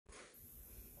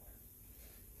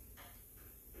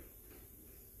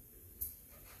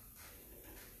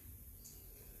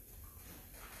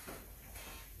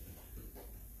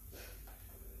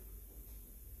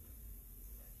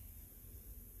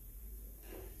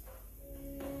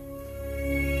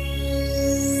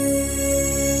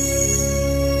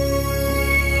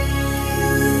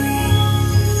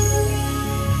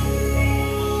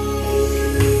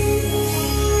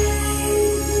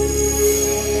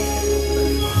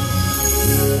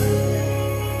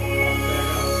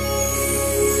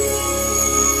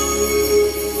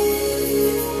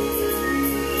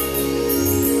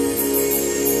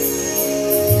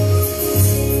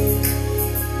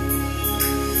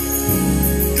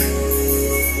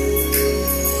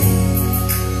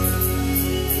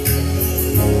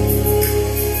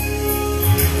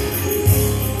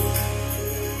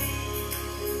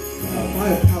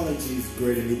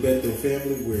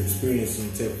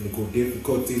experiencing technical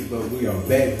difficulties, but we are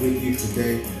back with you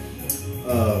today.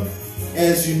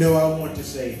 As you know, I want to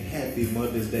say Happy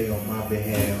Mother's Day on my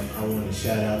behalf. I want to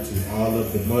shout out to all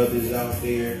of the mothers out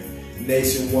there,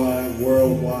 nationwide,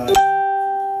 worldwide.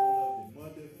 All of the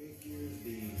mother figures,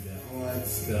 the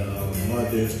aunts, the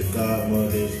mothers, the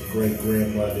godmothers,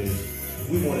 great-grandmothers.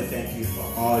 We want to thank you for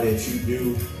all that you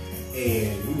do.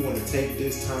 And we want to take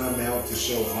this time out to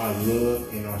show our love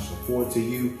and our support to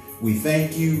you. We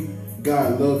thank you.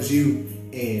 God loves you.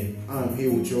 And I'm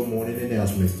here with your morning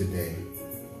announcements today.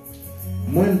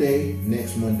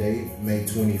 Next Monday, May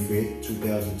 25th,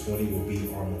 2020 will be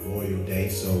our Memorial Day.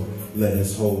 So let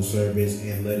us hold service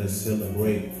and let us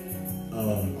celebrate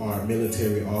our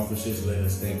military officers. Let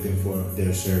us thank them for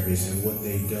their service and what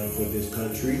they've done for this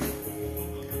country.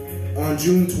 On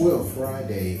June 12th,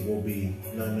 Friday, will be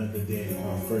none other than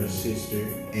our first sister,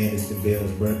 Anderson Bell's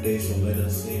birthday. So let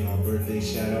us send our birthday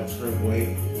shout-outs her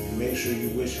way. Make sure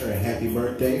you wish her a happy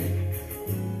birthday.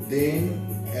 Then,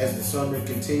 as the summer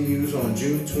continues on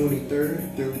June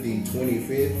 23rd through the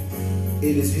 25th,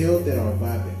 it is held that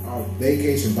our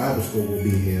vacation Bible school will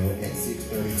be held at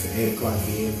 6:30 to 8 o'clock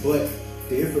p.m. But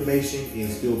the information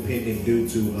is still pending due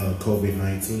to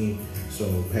COVID-19.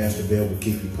 So Pastor Bell will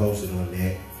keep you posted on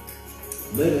that.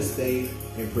 Let us stay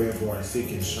in prayer for our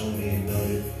sick and shown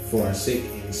in for our sick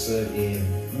and shut-in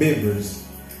members.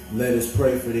 Let us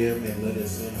pray for them and let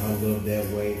us send our love that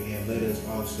way. And let us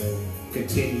also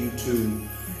continue to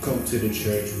come to the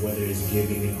church, whether it's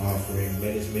giving and offering.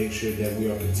 Let us make sure that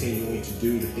we are continuing to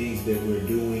do the things that we're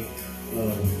doing.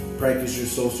 Practice your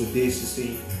social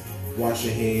distancing. Wash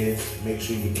your hands. Make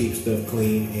sure you keep stuff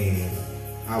clean. And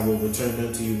I will return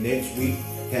them to you next week.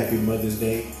 Happy Mother's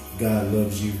Day. God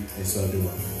loves you, and so do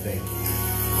I. Thank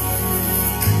you.